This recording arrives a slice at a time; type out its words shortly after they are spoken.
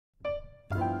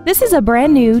This is a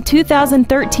brand new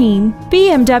 2013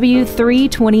 BMW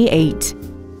 328.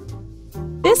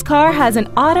 This car has an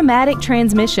automatic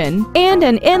transmission and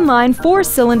an inline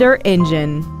 4-cylinder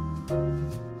engine.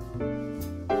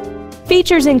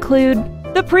 Features include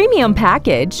the premium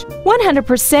package,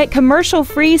 100%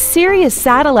 commercial-free Sirius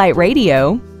satellite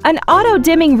radio, an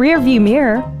auto-dimming rearview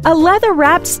mirror, a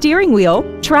leather-wrapped steering wheel,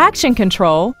 traction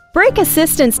control, brake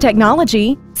assistance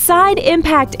technology, side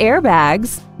impact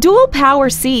airbags, dual power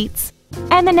seats,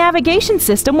 and the navigation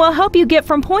system will help you get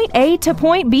from point A to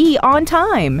point B on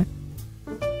time.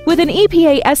 With an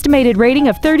EPA estimated rating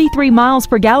of 33 miles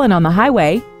per gallon on the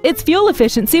highway, its fuel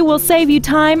efficiency will save you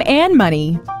time and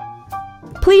money.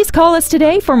 Please call us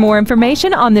today for more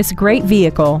information on this great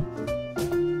vehicle.